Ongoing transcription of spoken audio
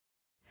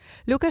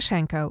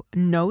Lukashenko,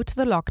 no to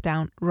the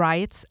lockdown,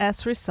 riots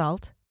as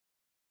result.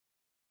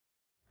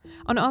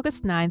 On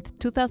August 9,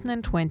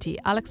 2020,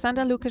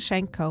 Alexander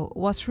Lukashenko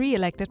was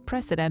re-elected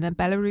president in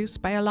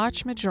Belarus by a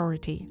large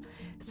majority.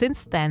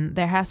 Since then,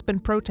 there has been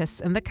protests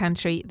in the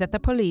country that the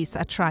police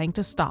are trying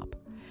to stop.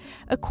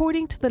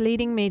 According to the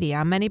leading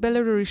media, many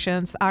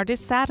Belarusians are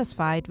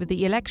dissatisfied with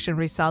the election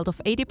result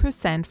of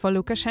 80% for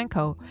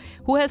Lukashenko,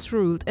 who has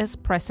ruled as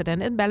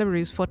president in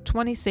Belarus for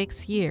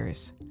 26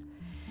 years.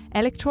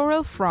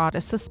 Electoral fraud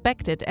is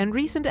suspected, and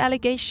recent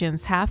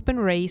allegations have been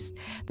raised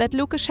that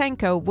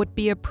Lukashenko would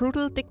be a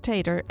brutal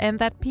dictator and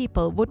that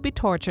people would be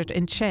tortured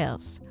in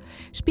jails.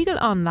 Spiegel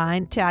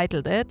Online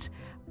titled it,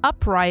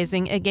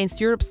 "Uprising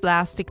Against Europe's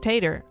Last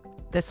Dictator."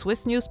 The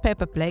Swiss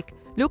newspaper Blick,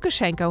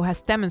 Lukashenko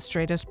has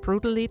demonstrators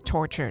brutally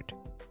tortured.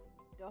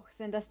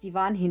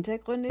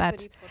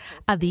 But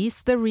are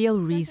these the real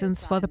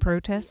reasons for the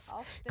protests?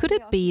 Could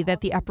it be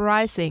that the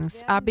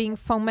uprisings are being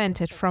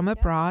fomented from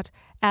abroad,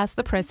 as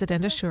the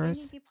president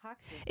assures?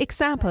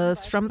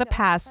 Examples from the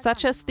past,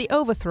 such as the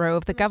overthrow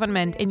of the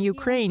government in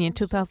Ukraine in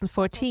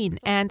 2014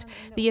 and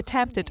the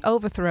attempted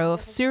overthrow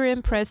of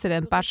Syrian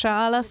President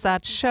Bashar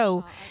al-Assad,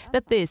 show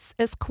that this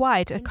is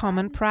quite a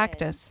common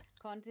practice.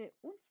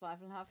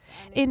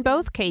 In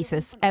both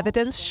cases,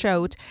 evidence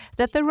showed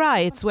that the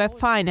riots were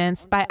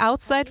financed by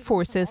outside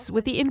forces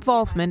with the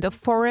involvement of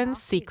foreign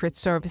secret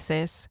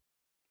services.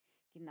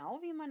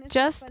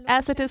 Just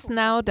as it is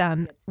now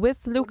done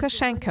with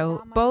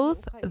Lukashenko,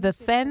 both the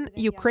then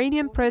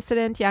Ukrainian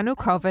President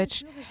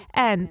Yanukovych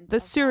and the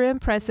Syrian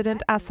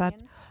President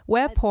Assad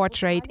were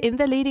portrayed in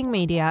the leading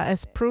media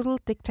as brutal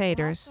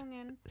dictators.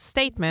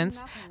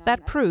 Statements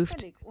that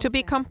proved to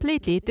be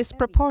completely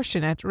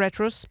disproportionate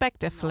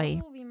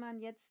retrospectively.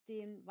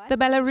 The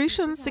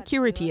Belarusian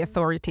security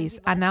authorities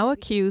are now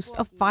accused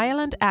of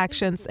violent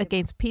actions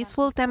against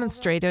peaceful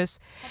demonstrators,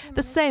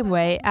 the same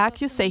way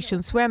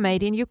accusations were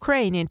made in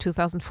Ukraine in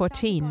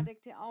 2014.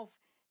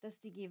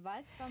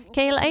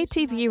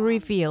 KLA-TV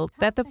revealed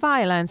that the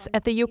violence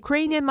at the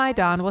Ukrainian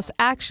Maidan was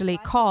actually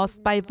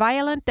caused by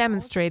violent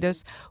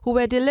demonstrators who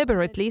were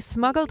deliberately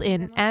smuggled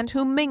in and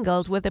who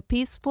mingled with the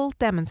peaceful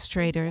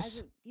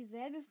demonstrators.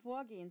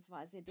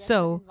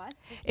 So,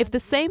 if the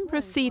same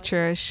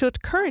procedure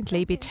should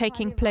currently be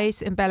taking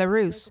place in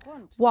Belarus,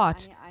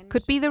 what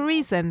could be the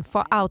reason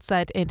for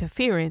outside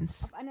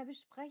interference?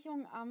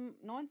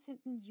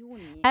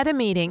 At a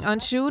meeting on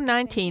June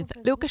 19th,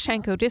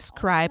 Lukashenko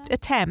described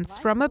attempts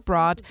from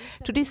abroad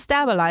to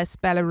destabilize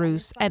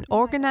Belarus and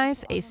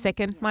organize a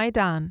second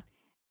Maidan.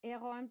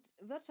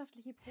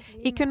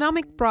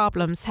 Economic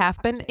problems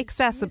have been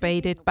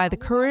exacerbated by the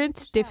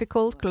current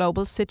difficult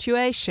global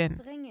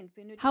situation.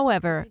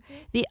 However,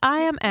 the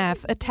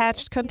IMF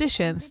attached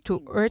conditions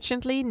to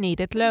urgently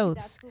needed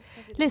loans.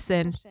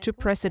 Listen to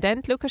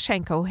President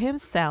Lukashenko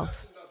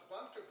himself.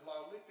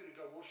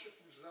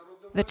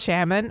 The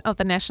chairman of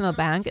the National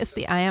Bank is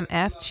the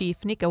IMF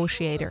chief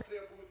negotiator.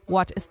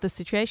 What is the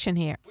situation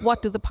here?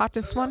 What do the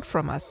partners want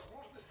from us?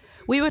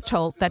 We were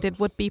told that it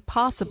would be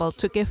possible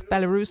to give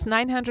Belarus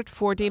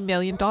 $940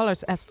 million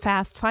as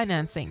fast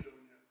financing.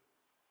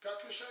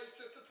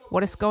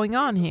 What is going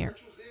on here?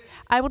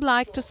 I would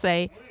like to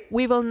say,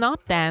 we will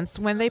not dance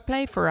when they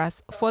play for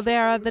us, for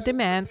there are the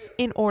demands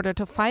in order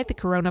to fight the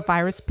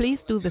coronavirus.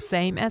 Please do the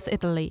same as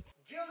Italy.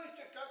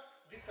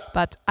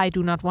 But I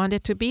do not want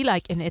it to be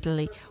like in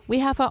Italy. We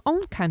have our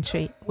own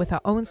country with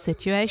our own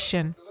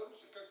situation.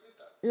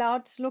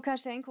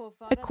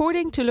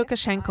 According to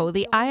Lukashenko,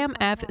 the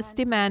IMF is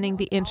demanding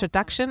the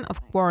introduction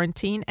of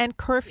quarantine and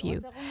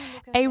curfew.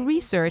 A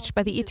research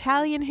by the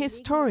Italian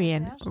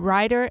historian,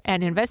 writer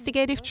and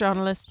investigative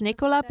journalist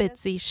Nicola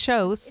Bizzi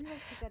shows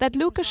that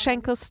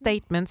Lukashenko's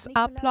statements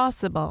are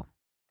plausible.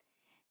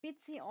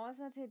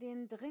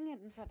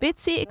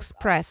 Bizzi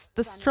expressed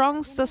the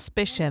strong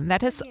suspicion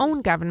that his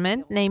own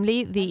government,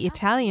 namely the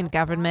Italian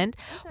government,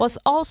 was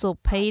also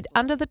paid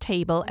under the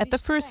table at the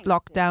first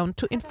lockdown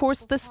to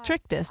enforce the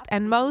strictest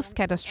and most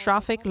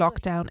catastrophic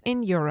lockdown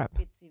in Europe.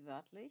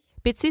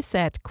 Bizzi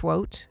said,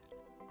 quote,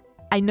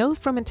 "I know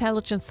from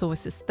intelligence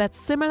sources that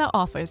similar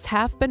offers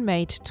have been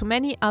made to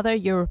many other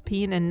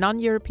European and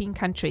non-European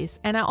countries,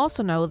 and I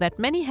also know that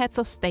many heads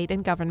of state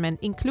and government,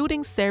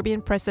 including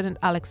Serbian President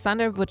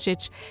Aleksandar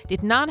Vučić,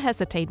 did not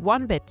hesitate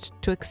one bit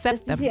to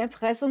accept them.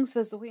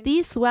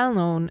 These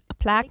well-known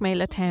blackmail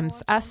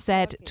attempts are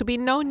said to be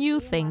no new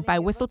thing by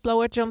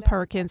whistleblower John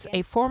Perkins,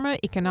 a former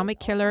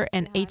economic killer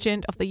and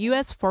agent of the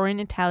US Foreign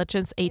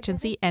Intelligence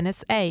Agency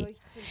NSA.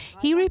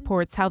 He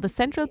reports how the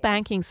central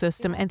banking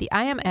system and the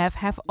IMF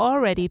have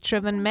already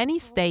driven many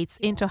states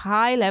into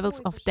high levels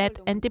of debt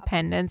and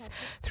dependence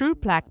through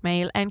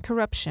blackmail and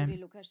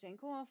corruption.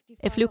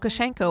 If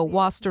Lukashenko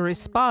was to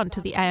respond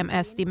to the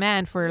IMF's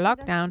demand for a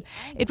lockdown,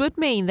 it would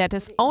mean that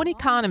his own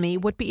economy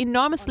would be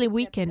enormously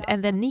weakened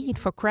and the need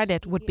for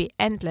credit would be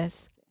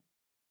endless.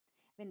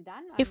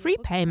 If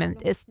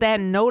repayment is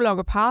then no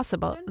longer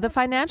possible, the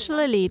financial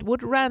elite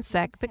would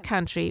ransack the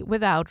country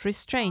without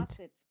restraint.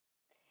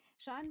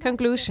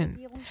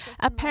 Conclusion.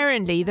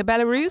 Apparently, the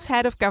Belarus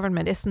head of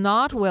government is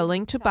not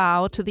willing to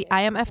bow to the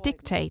IMF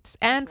dictates,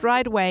 and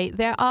right away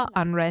there are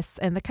unrests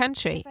in the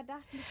country.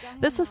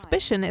 The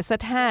suspicion is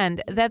at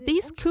hand that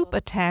these coup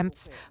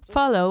attempts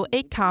follow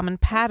a common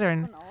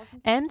pattern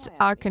and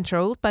are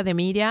controlled by the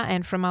media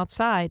and from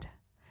outside.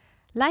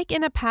 Like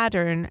in a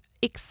pattern,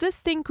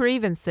 existing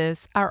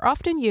grievances are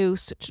often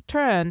used to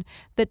turn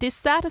the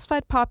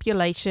dissatisfied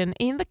population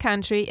in the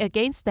country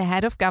against the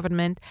head of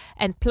government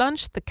and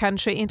plunge the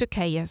country into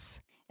chaos.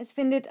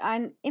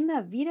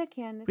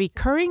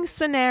 Recurring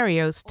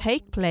scenarios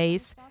take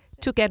place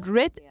to get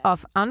rid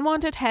of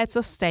unwanted heads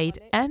of state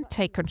and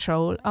take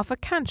control of a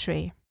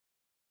country.